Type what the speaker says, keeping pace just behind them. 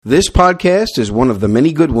This podcast is one of the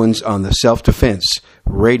many good ones on the Self-Defense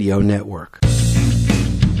Radio Network.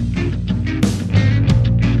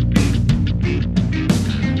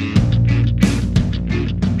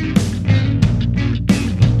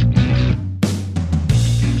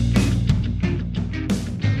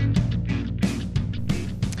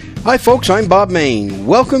 Hi folks, I'm Bob Main.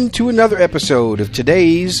 Welcome to another episode of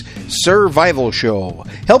today's Survival Show,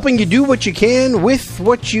 helping you do what you can with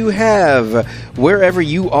what you have, wherever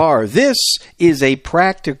you are. This is a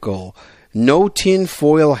practical, no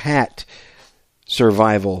tinfoil hat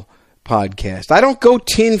survival podcast. I don't go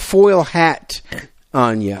tinfoil hat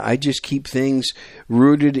on you. I just keep things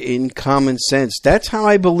rooted in common sense. That's how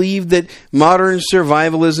I believe that modern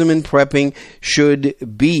survivalism and prepping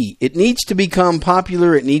should be. It needs to become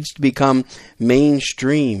popular. It needs to become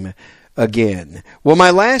mainstream again. Well,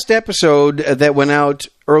 my last episode that went out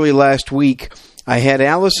early last week, I had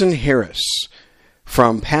Allison Harris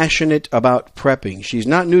from Passionate About Prepping. She's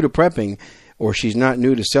not new to prepping, or she's not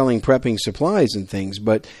new to selling prepping supplies and things,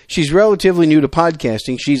 but she's relatively new to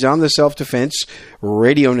podcasting. She's on the Self-Defense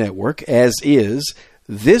Radio Network, as is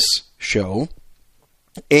this show.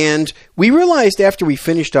 And we realized after we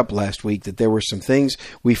finished up last week that there were some things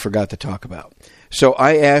we forgot to talk about. So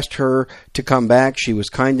I asked her to come back. She was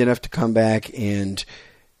kind enough to come back and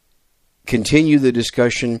continue the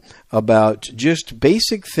discussion about just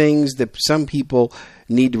basic things that some people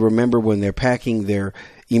need to remember when they're packing their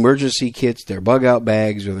emergency kits, their bug-out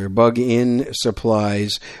bags, or their bug-in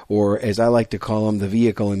supplies, or as I like to call them, the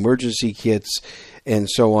vehicle emergency kits, and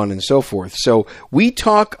so on and so forth. So we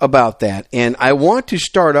talk about that, and I want to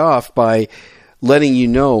start off by letting you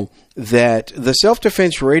know that the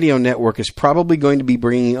Self-Defense Radio Network is probably going to be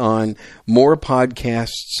bringing on more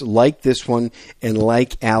podcasts like this one and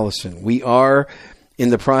like Allison. We are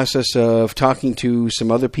in the process of talking to some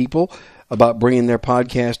other people about bringing their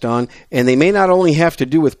podcast on, and they may not only have to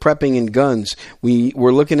do with prepping and guns.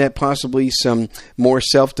 We're looking at possibly some more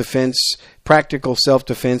self-defense, practical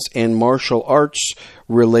self-defense, and martial arts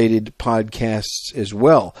related podcasts as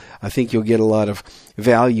well. I think you'll get a lot of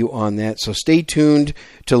value on that. So stay tuned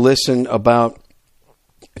to listen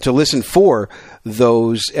for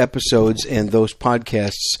those episodes and those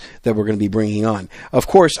podcasts that we're going to be bringing on. Of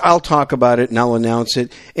course, I'll talk about it and I'll announce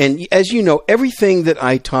it. And as you know, everything that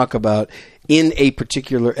I talk about in a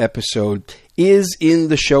particular episode is in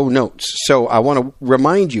the show notes. So I want to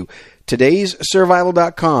remind you,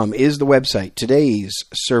 today'ssurvival.com is the website.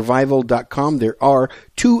 Today'ssurvival.com. There are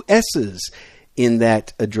 2 S's in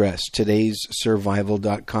that address,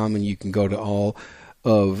 today'ssurvival.com, and you can go to all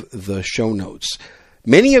of the show notes.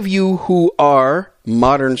 Many of you who are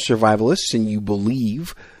modern survivalists and you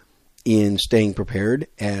believe in staying prepared,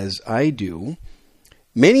 as I do,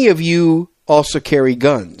 many of you also carry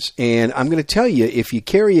guns. And I'm going to tell you, if you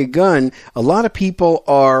carry a gun, a lot of people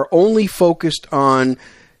are only focused on,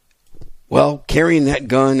 well, carrying that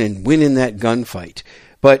gun and winning that gunfight.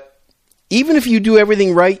 But even if you do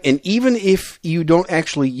everything right, and even if you don't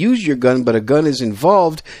actually use your gun, but a gun is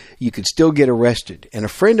involved, you could still get arrested. And a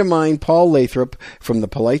friend of mine, Paul Lathrop, from the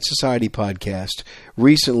Polite Society podcast,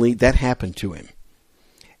 recently, that happened to him.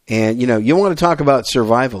 And, you know, you want to talk about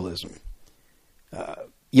survivalism.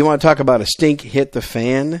 You want to talk about a stink hit the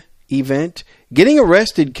fan event. Getting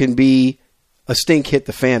arrested can be a stink hit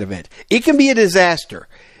the fan event. It can be a disaster.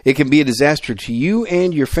 It can be a disaster to you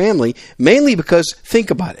and your family, mainly because, think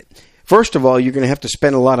about it. First of all, you're going to have to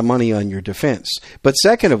spend a lot of money on your defense. But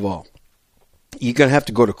second of all, you're going to have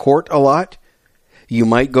to go to court a lot. You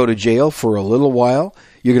might go to jail for a little while.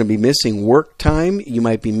 You're going to be missing work time. You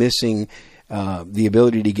might be missing the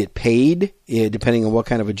ability to get paid, depending on what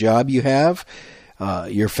kind of a job you have.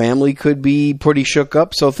 Your family could be pretty shook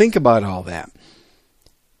up. So think about all that.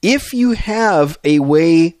 If you have a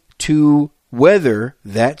way to weather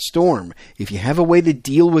that storm, if you have a way to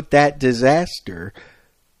deal with that disaster,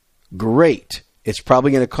 great. It's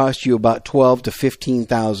probably going to cost you about $12,000 to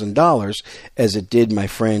 $15,000, as it did my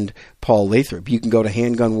friend Paul Lathrop. You can go to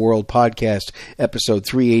Handgun World Podcast, episode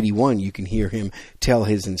 381. You can hear him tell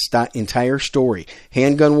his entire story.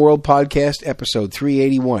 Handgun World Podcast, episode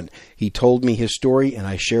 381. He told me his story, and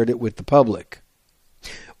I shared it with the public.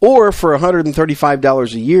 Or for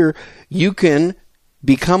 $135 a year, you can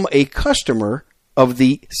become a customer of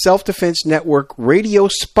the Self-Defense Network radio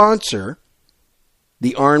sponsor,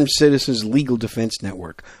 the Armed Citizens Legal Defense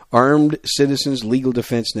Network. Armed Citizens Legal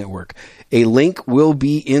Defense Network. A link will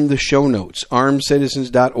be in the show notes.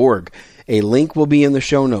 armedcitizens.org. A link will be in the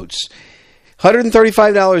show notes.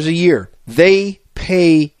 $135 a year. They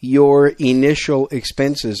pay your initial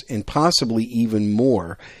expenses and possibly even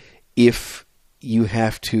more if you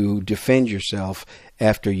have to defend yourself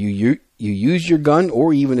after you use your gun,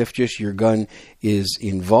 or even if just your gun is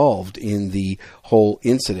involved in the whole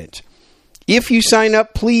incident. If you sign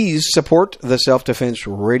up, please support the Self-Defense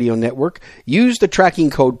Radio Network. Use the tracking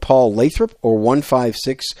code Paul Lathrop, or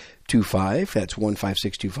 15625. That's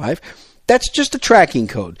 15625. That's just a tracking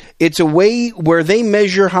code. It's a way where they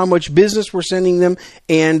measure how much business we're sending them,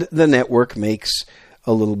 and the network makes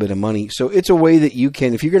a little bit of money. So it's a way that you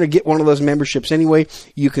can, if you're going to get one of those memberships anyway,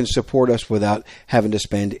 you can support us without having to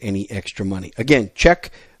spend any extra money. Again, check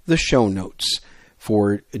the show notes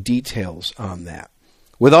for details on that.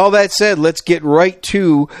 With all that said, let's get right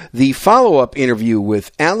to the follow-up interview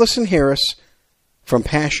with Allison Harris from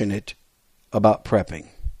Passionate About Prepping.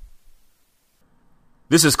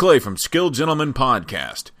 This is Clay from Skilled Gentleman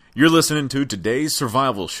Podcast. You're listening to today's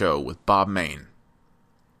survival show with Bob Mayne.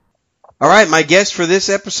 All right, my guest for this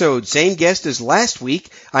episode, same guest as last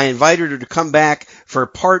week. I invited her to come back for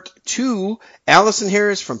part 2. Allison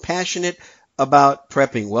Harris from Passionate About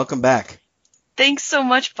Prepping. Welcome back. Thanks so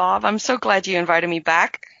much, Bob. I'm so glad you invited me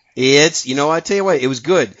back. I tell you what, it was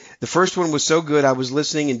good. The first one was so good. I was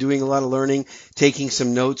listening and doing a lot of learning, taking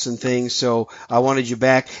some notes and things, so I wanted you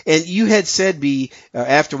back. And you had said,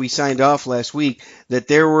 after we signed off last week, that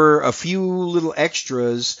there were a few little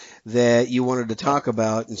extras that you wanted to talk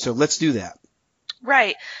about, and so let's do that.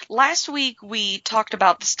 Right. Last week we talked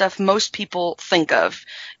about the stuff most people think of,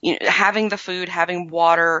 having the food, having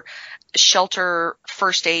water, shelter,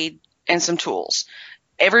 first aid, and some tools.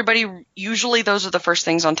 Usually those are the first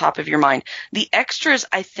things on top of your mind. The extras,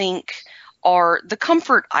 I think, are the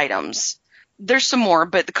comfort items. There's some more,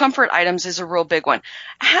 but the comfort items is a real big one.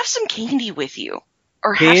 Have some candy with you,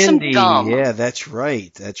 or have some gum. Yeah, that's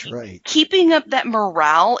right. Keeping up that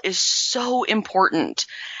morale is so important.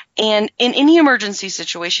 And in any emergency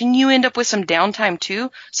situation, you end up with some downtime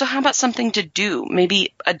too. So how about something to do?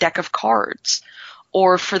 Maybe a deck of cards.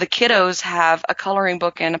 Or for the kiddos, have a coloring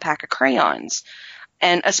book and a pack of crayons.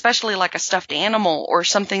 And especially like a stuffed animal or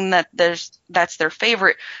something that's their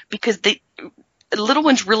favorite, because little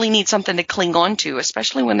ones really need something to cling on to,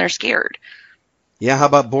 especially when they're scared. Yeah, how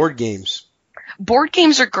about board games? Board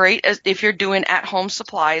games are great if you're doing at-home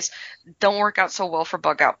supplies. Don't work out so well for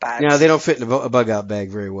bug-out bags. No, they don't fit in a bug-out bag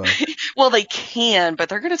very well. Well, they can, but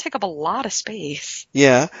they're going to take up a lot of space.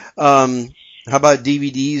 Yeah. How about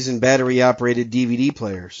DVDs and battery-operated DVD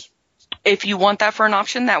players? If you want that for an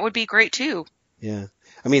option, that would be great too. Yeah.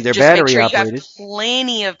 I mean, they're just battery make sure operated. You have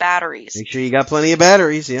plenty of batteries. Make sure you got plenty of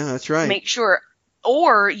batteries. Yeah, that's right. Make sure.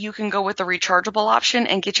 Or you can go with the rechargeable option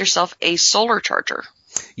and get yourself a solar charger.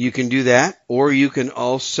 You can do that. Or you can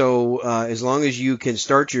also, as long as you can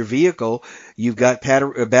start your vehicle, you've got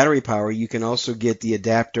battery power, you can also get the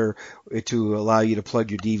adapter to allow you to plug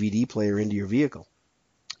your DVD player into your vehicle.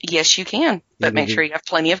 Yes, you can, but make sure you have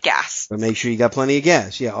plenty of gas. But make sure you got plenty of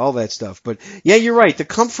gas. Yeah, all that stuff. But yeah, you're right. The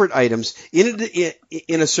comfort items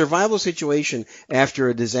in a survival situation after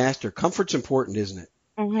a disaster, comfort's important, isn't it?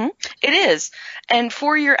 Mm-hmm. It is. And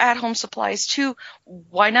for your at-home supplies too,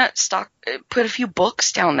 why not put a few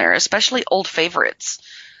books down there, especially old favorites,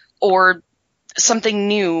 or something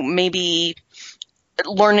new, maybe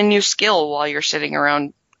learn a new skill while you're sitting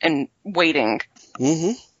around and waiting.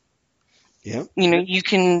 Mm-hmm. Yeah. You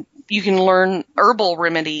can learn herbal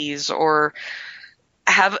remedies, or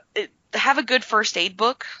have a good first aid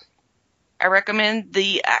book. I recommend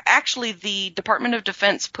the Department of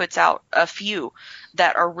Defense puts out a few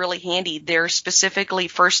that are really handy. They're specifically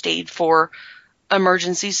first aid for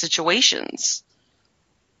emergency situations.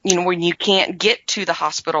 When you can't get to the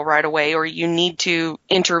hospital right away, or you need to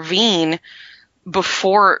intervene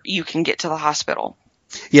before you can get to the hospital.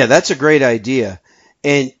 Yeah, that's a great idea.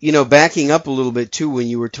 And, backing up a little bit too, when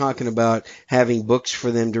you were talking about having books for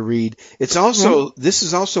them to read, it's also, this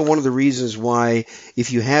is also one of the reasons why,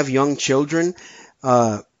 if you have young children,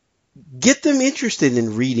 get them interested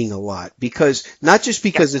in reading a lot, because not just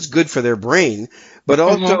because it's good for their brain, but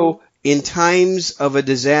also in times of a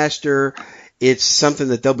disaster, it's something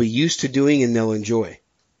that they'll be used to doing and they'll enjoy.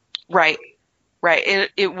 Right.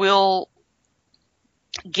 It will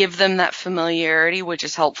give them that familiarity, which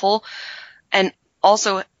is helpful. And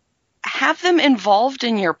also, have them involved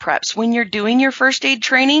in your preps. When you're doing your first aid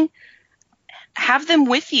training, have them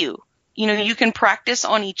with you. You can practice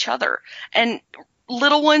on each other. And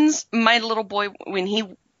little ones, my little boy, when he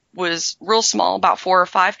was real small, about 4 or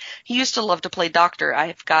 5, he used to love to play doctor.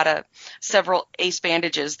 I've got several ace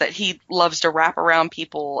bandages that he loves to wrap around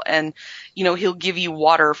people, and, he'll give you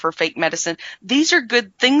water for fake medicine. These are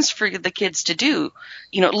good things for the kids to do.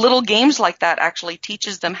 Little games like that actually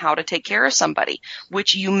teaches them how to take care of somebody,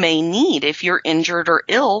 which you may need. If you're injured or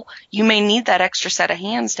ill, you may need that extra set of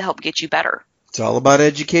hands to help get you better. It's all about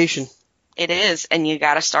education. It is, and you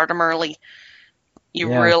got to start them early. You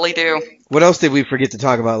really do. What else did we forget to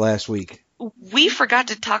talk about last week? We forgot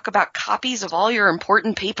to talk about copies of all your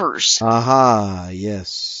important papers. Aha,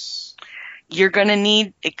 yes. You're going to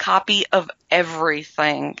need a copy of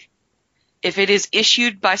everything. If it is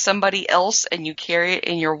issued by somebody else and you carry it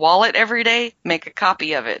in your wallet every day, make a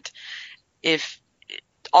copy of it. If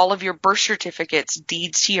all of your birth certificates,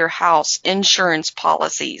 deeds to your house, insurance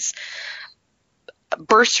policies,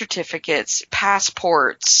 birth certificates,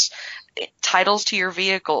 passports, titles to your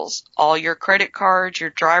vehicles, all your credit cards, your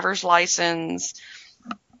driver's license,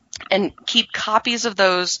 and keep copies of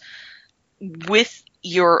those with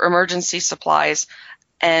your emergency supplies,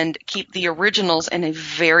 and keep the originals in a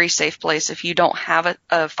very safe place. If you don't have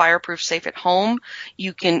a fireproof safe at home,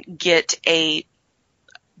 you can get a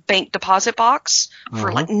bank deposit box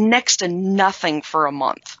for like next to nothing for a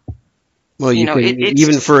month. Well,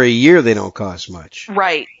 even for a year, they don't cost much.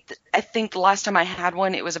 Right. I think the last time I had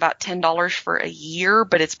one, it was about $10 for a year,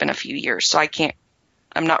 but it's been a few years, so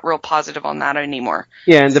I'm not real positive on that anymore.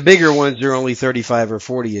 Yeah, and the bigger ones are only $35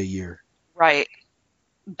 or $40 a year. Right.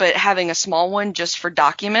 But having a small one just for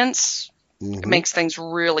documents makes things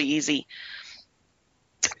really easy.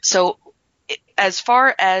 So as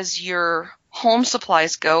far as your home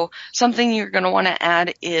supplies go, something you're going to want to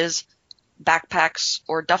add is backpacks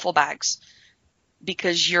or duffel bags,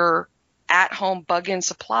 because your at-home bug-in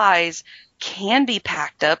supplies can be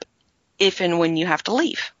packed up if and when you have to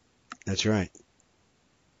leave. That's right.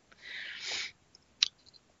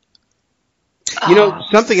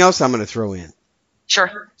 Something else I'm going to throw in.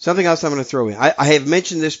 Sure. Something else I'm going to throw in. I have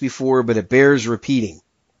mentioned this before, but it bears repeating.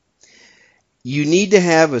 You need to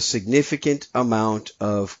have a significant amount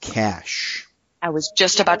of cash. I was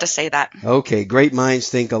just about to say that. Okay, great minds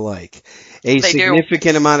think alike. A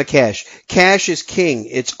significant amount of cash. Cash is king.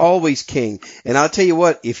 It's always king. And I'll tell you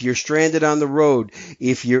what, if you're stranded on the road,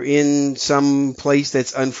 if you're in some place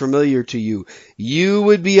that's unfamiliar to you, you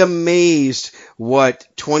would be amazed what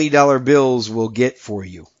 $20 bills will get for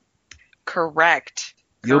you. Correct.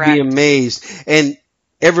 You'll be amazed. And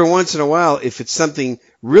every once in a while, if it's something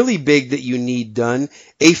really big that you need done,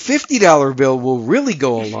 a $50 bill will really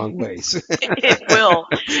go a long ways. It will.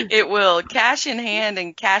 It will. Cash in hand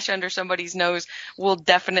and cash under somebody's nose will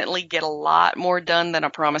definitely get a lot more done than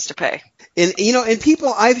a promise to pay. And,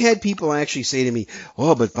 I've had people actually say to me,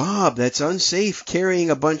 oh, but Bob, that's unsafe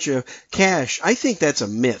carrying a bunch of cash. I think that's a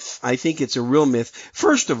myth. I think it's a real myth.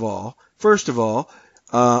 First of all,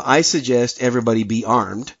 I suggest everybody be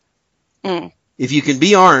armed. If you can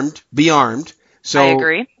be armed, be armed. So I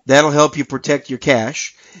agree. That'll help you protect your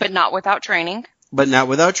cash. But not without training.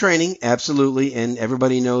 Absolutely. And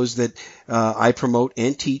everybody knows that I promote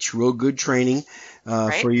and teach real good training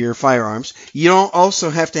for your firearms. You don't also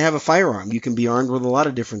have to have a firearm. You can be armed with a lot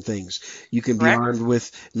of different things. You can be armed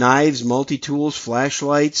with knives, multi-tools,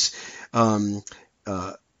 flashlights,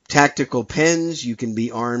 tactical pens. You can be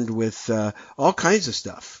armed with all kinds of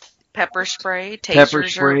stuff. Pepper spray,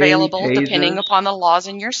 tasers are available depending upon the laws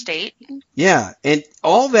in your state. Yeah, and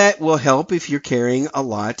all that will help if you're carrying a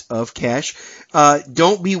lot of cash.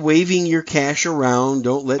 Don't be waving your cash around.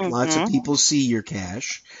 Don't let lots of people see your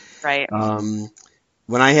cash. Right.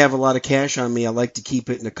 When I have a lot of cash on me, I like to keep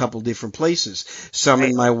it in a couple different places. Some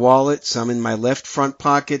in my wallet, some in my left front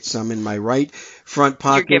pocket, some in my right front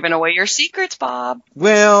pocket. You're giving away your secrets, Bob.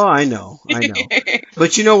 Well, I know.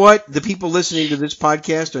 But you know what? The people listening to this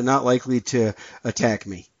podcast are not likely to attack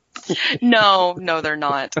me. No, they're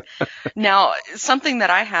not. Now, something that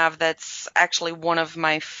I have that's actually one of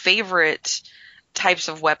my favorite types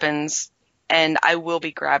of weapons, and I will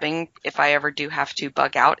be grabbing if I ever do have to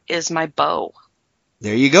bug out, is my bow.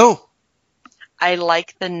 There you go. I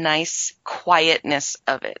like the nice quietness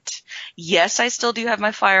of it. Yes, I still do have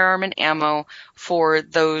my firearm and ammo for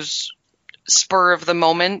those spur of the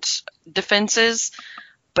moment defenses,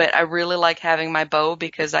 but I really like having my bow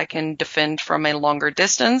because I can defend from a longer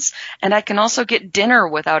distance, and I can also get dinner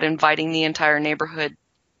without inviting the entire neighborhood.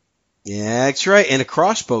 Yeah, that's right. And a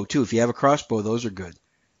crossbow too. If you have a crossbow, those are good.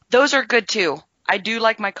 Those are good too. I do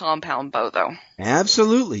like my compound bow, though.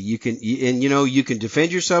 Absolutely. You can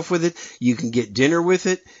defend yourself with it. You can get dinner with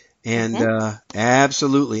it. And,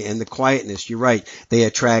 absolutely. And the quietness, you're right. They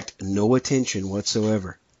attract no attention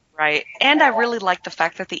whatsoever. Right. And I really like the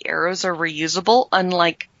fact that the arrows are reusable,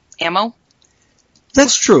 unlike ammo.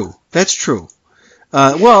 That's true. That's true.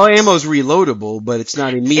 Well, ammo's reloadable, but it's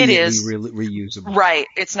not immediately It is. reusable. Right.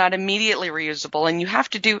 It's not immediately reusable, and you have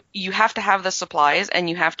to have the supplies, and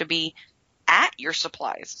you have to be at your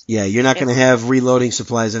supplies. Yeah, you're not going to have reloading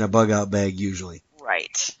supplies in a bug-out bag usually.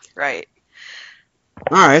 Right. Right.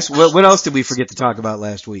 All right. So what else did we forget to talk about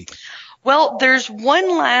last week? Well, there's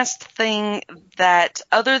one last thing that,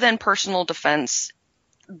 other than personal defense,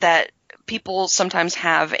 that people sometimes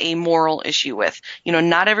have a moral issue with. You know,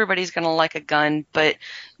 not everybody's going to like a gun, but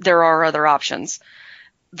there are other options.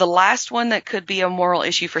 The last one that could be a moral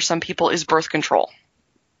issue for some people is birth control.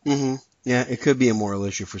 Mm-hmm. Yeah, it could be a moral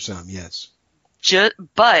issue for some, yes.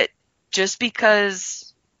 But just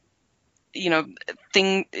because,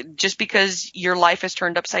 just because your life is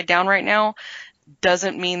turned upside down right now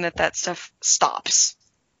doesn't mean that stuff stops.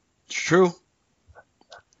 It's true.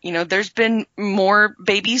 You know, there's been more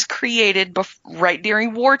babies created right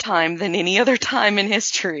during wartime than any other time in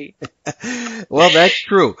history. Well, that's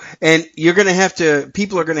true. And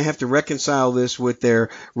people are going to have to reconcile this with their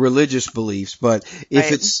religious beliefs. But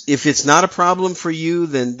if it's not a problem for you,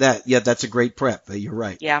 then that's a great prep. You're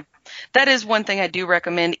right. Yeah. That is one thing I do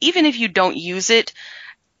recommend. Even if you don't use it,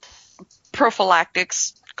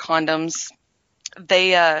 prophylactics, condoms,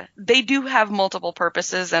 they do have multiple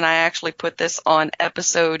purposes, and I actually put this on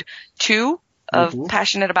episode 2 of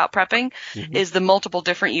Passionate About Prepping, is the multiple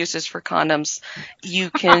different uses for condoms. You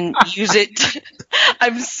can use it,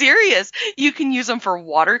 I'm serious, you can use them for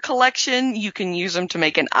water collection, you can use them to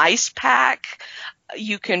make an ice pack,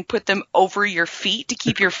 you can put them over your feet to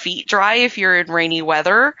keep your feet dry if you're in rainy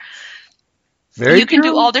weather. You can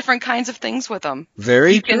do all different kinds of things with them.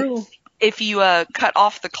 Very true. If you cut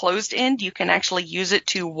off the closed end, you can actually use it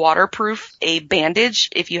to waterproof a bandage.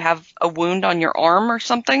 If you have a wound on your arm or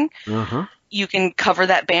something, you can cover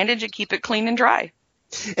that bandage and keep it clean and dry.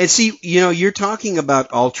 And see, you're talking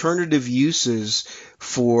about alternative uses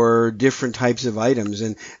for different types of items.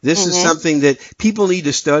 And this is something that people need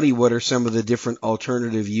to study. What are some of the different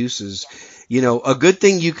alternative uses? A good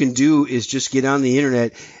thing you can do is just get on the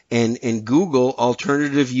internet and Google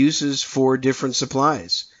alternative uses for different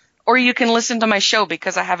supplies. Or you can listen to my show,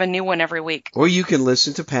 because I have a new one every week. Or you can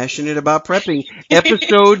listen to Passionate About Prepping,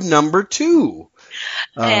 episode number 2.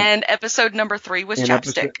 And episode number 3 was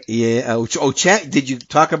chapstick. Did you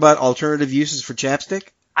talk about alternative uses for chapstick?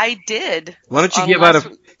 I did. Why don't you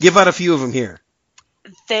give out a few of them here?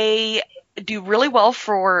 They do really well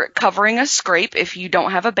for covering a scrape if you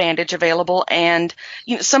don't have a bandage available. And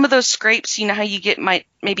some of those scrapes, how you might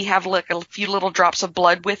maybe have like a few little drops of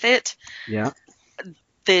blood with it. Yeah.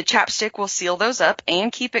 The chapstick will seal those up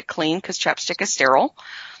and keep it clean, because chapstick is sterile.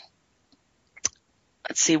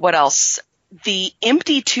 Let's see, what else? The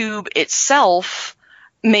empty tube itself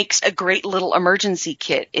makes a great little emergency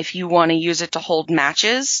kit if you want to use it to hold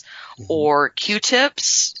matches or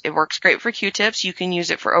Q-tips. It works great for Q-tips. You can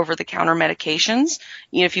use it for over-the-counter medications,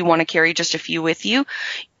 if you want to carry just a few with you.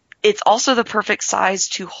 It's also the perfect size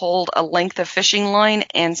to hold a length of fishing line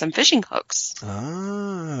and some fishing hooks.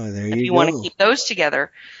 Ah, there you go. If you want to keep those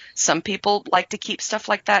together. Some people like to keep stuff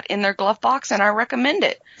like that in their glove box, and I recommend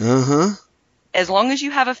it. As long as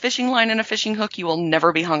you have a fishing line and a fishing hook, you will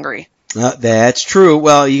never be hungry. That's true.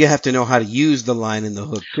 Well, you have to know how to use the line and the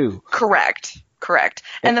hook, too. Correct.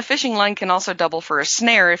 And the fishing line can also double for a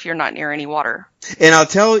snare if you're not near any water. And I'll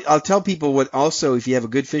tell people what also, if you have a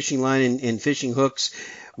good fishing line and fishing hooks,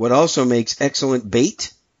 what also makes excellent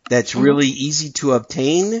bait that's really easy to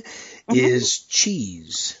obtain is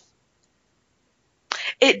cheese.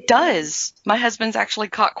 It does. My husband's actually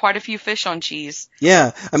caught quite a few fish on cheese.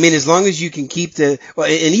 Yeah. I mean, as long as you can keep and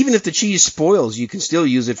even if the cheese spoils, you can still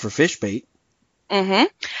use it for fish bait. And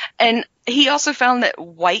he also found that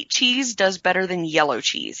white cheese does better than yellow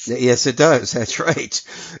cheese. Yes, it does. That's right.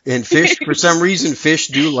 And fish, for some reason, fish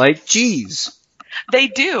do like cheese. They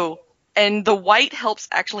do. And the white helps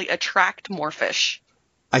actually attract more fish.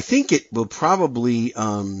 I think it will probably.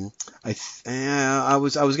 I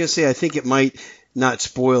was going to say I think it might not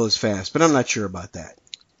spoil as fast, but I'm not sure about that.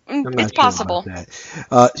 It's possible.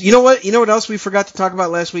 You know what? You know what else we forgot to talk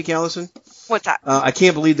about last week, Allison? What's that? I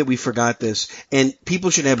can't believe that we forgot this. And people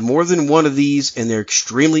should have more than one of these, and they're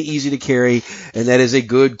extremely easy to carry. And that is a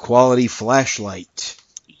good quality flashlight.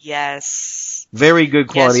 Yes. Very good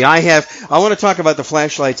quality. Yes. I want to talk about the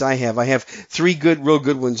flashlights I have. I have 3 real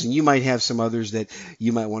good ones, and you might have some others that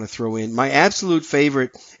you might want to throw in. My absolute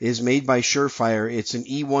favorite is made by Surefire. It's an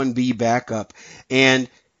E1B backup. And,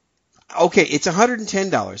 okay, it's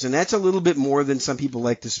 $110, and that's a little bit more than some people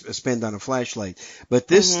like to spend on a flashlight. But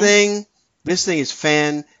this thing is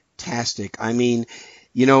fantastic. fantastic. I mean,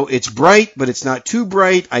 you know, it's bright, but it's not too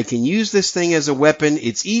bright. I can use this thing as a weapon.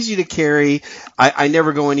 It's easy to carry. I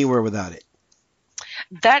never go anywhere without it.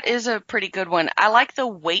 That is a pretty good one. I like the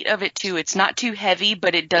weight of it too. It's not too heavy,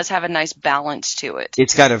 but it does have a nice balance to it.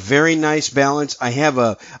 It's got a very nice balance. I have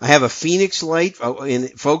a Phoenix light,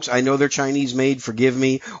 and folks, I know they're Chinese made, forgive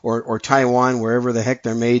me, or Taiwan, wherever the heck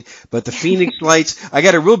they're made, but the Phoenix lights, I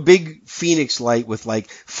got a real big Phoenix light with like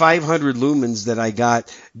 500 lumens that I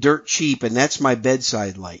got dirt cheap, and that's my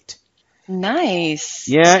bedside light. Nice.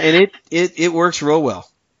 Yeah, and it works real well.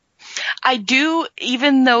 I do,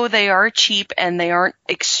 even though they are cheap and they aren't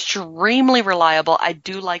extremely reliable, I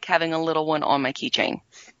do like having a little one on my keychain.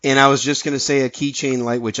 And I was just going to say a keychain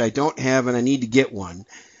light, which I don't have, and I need to get one.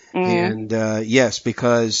 And yes,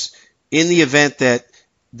 because in the event that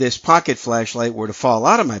this pocket flashlight were to fall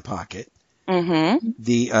out of my pocket,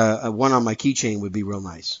 the one on my keychain would be real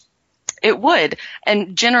nice. It would.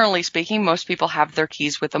 And generally speaking, most people have their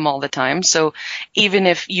keys with them all the time. So even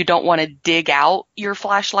if you don't want to dig out your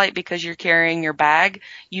flashlight because you're carrying your bag,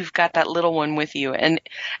 you've got that little one with you. And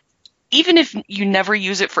even if you never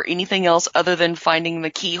use it for anything else other than finding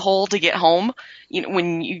the keyhole to get home, you know,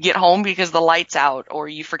 when you get home because the light's out or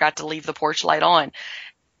you forgot to leave the porch light on,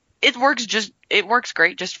 it works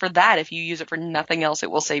great just for that. If you use it for nothing else,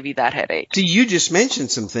 it will save you that headache. See, you just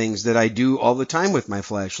mentioned some things that I do all the time with my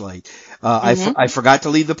flashlight. I forgot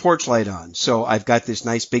to leave the porch light on, so I've got this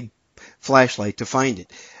nice big flashlight to find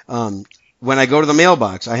it. When I go to the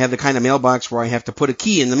mailbox, I have the kind of mailbox where I have to put a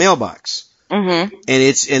key in the mailbox. And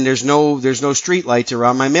there's no street lights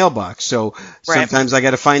around my mailbox, so sometimes I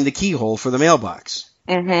got to find the keyhole for the mailbox.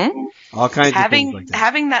 All kinds of things like that.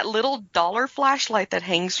 Having that little dollar flashlight that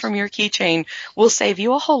hangs from your keychain will save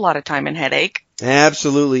you a whole lot of time and headache.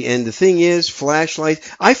 Absolutely. And the thing is, flashlight,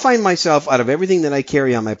 I find myself, out of everything that I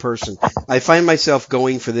carry on my person, I find myself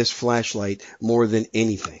going for this flashlight more than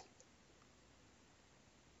anything.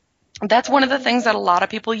 That's one of the things that a lot of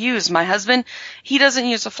people use. My husband, he doesn't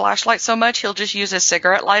use a flashlight so much. He'll just use a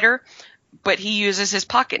cigarette lighter. But he uses his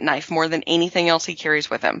pocket knife more than anything else he carries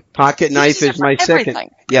with him. Pocket knife is my everything.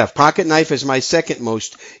 second. Yeah, pocket knife is my second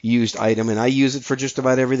most used item, and I use it for just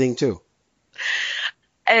about everything too.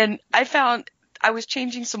 And I was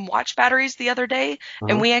changing some watch batteries the other day,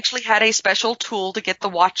 and we actually had a special tool to get the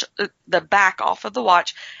watch, the back off of the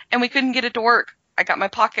watch, and we couldn't get it to work. I got my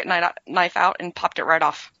pocket knife out and popped it right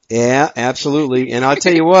off. Yeah, absolutely. And I'll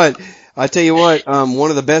tell you what, one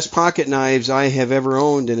of the best pocket knives I have ever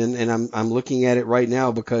owned, and I'm looking at it right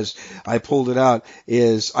now because I pulled it out,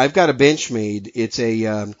 is I've got a Benchmade. It's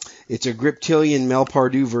a Griptilian Mel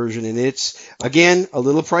Pardue version, and it's, again, a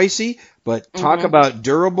little pricey, but talk about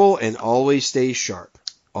durable and always stays sharp.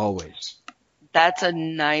 Always. That's a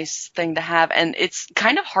nice thing to have, and it's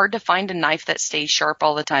kind of hard to find a knife that stays sharp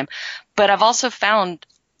all the time. But I've also found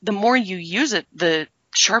the more you use it, the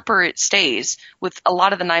sharper it stays with a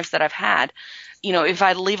lot of the knives that I've had. You know, if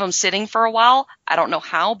I leave them sitting for a while, I don't know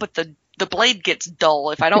how, but the blade gets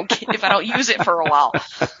dull if I don't use it for a while.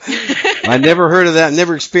 I never heard of that,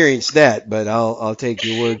 never experienced that, but I'll take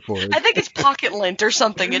your word for it. I think it's pocket lint or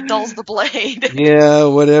something. It dulls the blade. Yeah,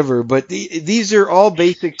 whatever. But these are all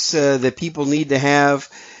basics that people need to have.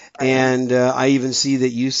 And I even see that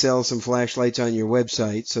you sell some flashlights on your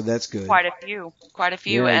website, so that's good. Quite a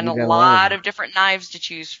few, Yeah, and a lot of different knives to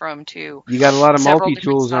choose from, too. You got a lot of Several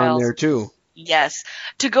multi-tools on there, too. Yes.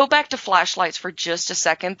 To go back to flashlights for just a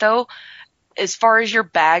second, though, as far as your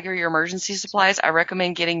bag or your emergency supplies, I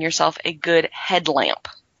recommend getting yourself a good headlamp.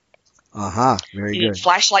 Very good.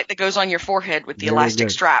 Flashlight that goes on your forehead with the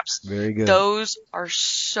elastic straps. Very good. Those are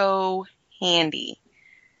so handy.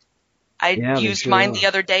 I used mine the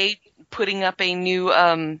other day putting up a new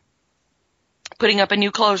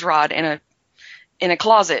clothes rod in a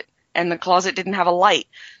closet, and the closet didn't have a light.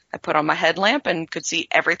 I put on my headlamp and could see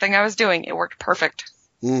everything I was doing. It worked perfect.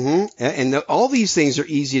 And all these things are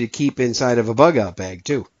easy to keep inside of a bug out bag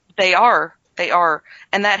too. They are.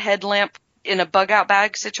 And that headlamp in a bug out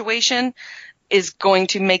bag situation is going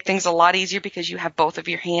to make things a lot easier because you have both of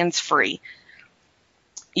your hands free.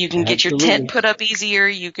 You can get your tent put up easier.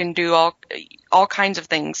 You can do all kinds of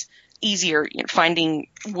things easier. You know, finding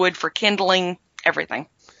wood for kindling, everything.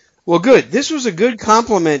 Well, good. This was a good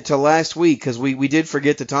compliment to last week because we did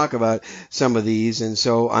forget to talk about some of these, and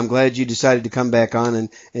so I'm glad you decided to come back on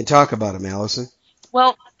and talk about them, Allison.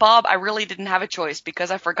 Well, Bob, I really didn't have a choice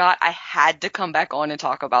because I forgot I had to come back on and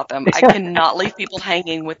talk about them. I cannot leave people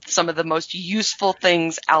hanging with some of the most useful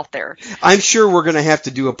things out there. I'm sure we're going to have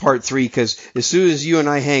to do a part 3 because as soon as you and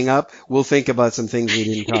I hang up, we'll think about some things we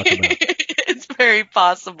didn't talk about. It's very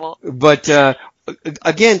possible. But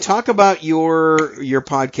Again, talk about your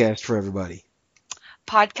podcast for everybody.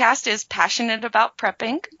 Podcast is Passionate About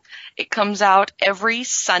Prepping. It comes out every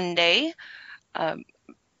Sunday,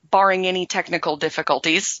 barring any technical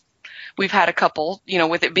difficulties. We've had a couple,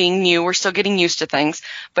 with it being new, we're still getting used to things,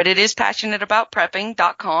 but it is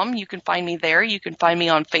passionateaboutprepping.com. You can find me there. You can find me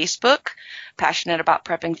on Facebook, Passionate About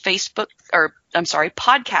Prepping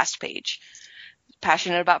podcast page,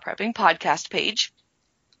 Passionate About Prepping podcast page.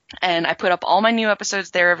 And I put up all my new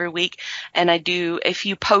episodes there every week, and I do a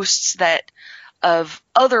few posts of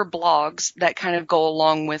other blogs that kind of go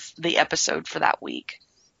along with the episode for that week.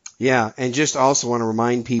 Yeah, and just also want to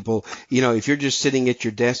remind people, if you're just sitting at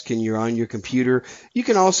your desk and you're on your computer, you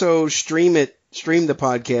can also stream the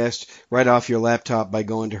podcast right off your laptop by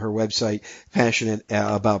going to her website,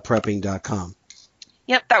 passionateaboutprepping.com.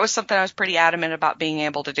 Yep, that was something I was pretty adamant about being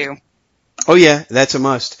able to do. Oh, yeah, that's a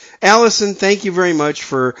must. Allison, thank you very much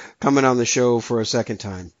for coming on the show for a second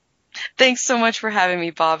time. Thanks so much for having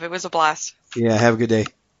me, Bob. It was a blast. Yeah, have a good day.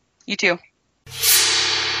 You too.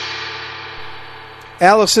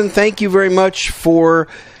 Allison, thank you very much for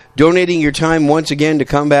donating your time once again to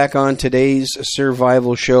come back on today's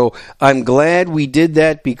survival show. I'm glad we did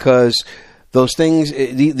that because those things,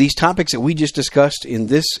 these topics that we just discussed in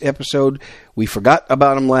this episode, we forgot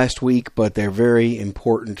about them last week, but they're very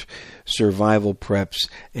important survival preps,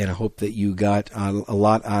 and I hope that you got a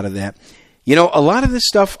lot out of that. A lot of this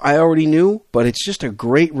stuff I already knew, but it's just a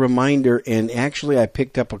great reminder, and actually I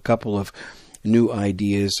picked up a couple of new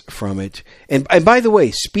ideas from it. And by the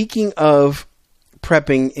way, speaking of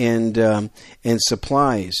prepping and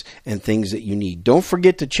supplies and things that you need, don't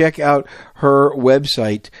forget to check out her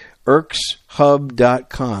website,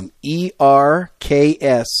 ErksHub.com,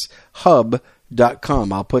 ERKS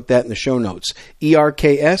Hub.com. I'll put that in the show notes.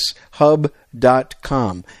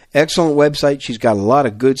 ERKSHub.com. Excellent website. She's got a lot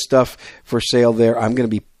of good stuff for sale there. I'm going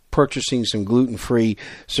to be purchasing some gluten-free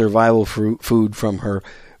survival food from her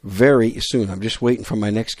very soon. I'm just waiting for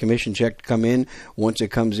my next commission check to come in. Once it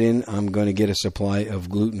comes in, I'm going to get a supply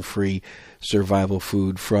of gluten-free survival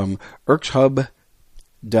food from ErksHub.com.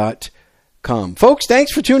 Folks,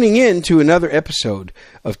 thanks for tuning in to another episode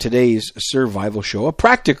of today's Survival Show, a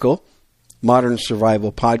practical modern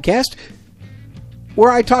survival podcast where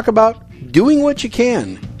I talk about doing what you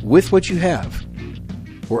can with what you have,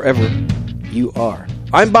 wherever you are.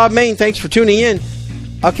 I'm Bob Mayne. Thanks for tuning in.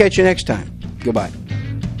 I'll catch you next time. Goodbye.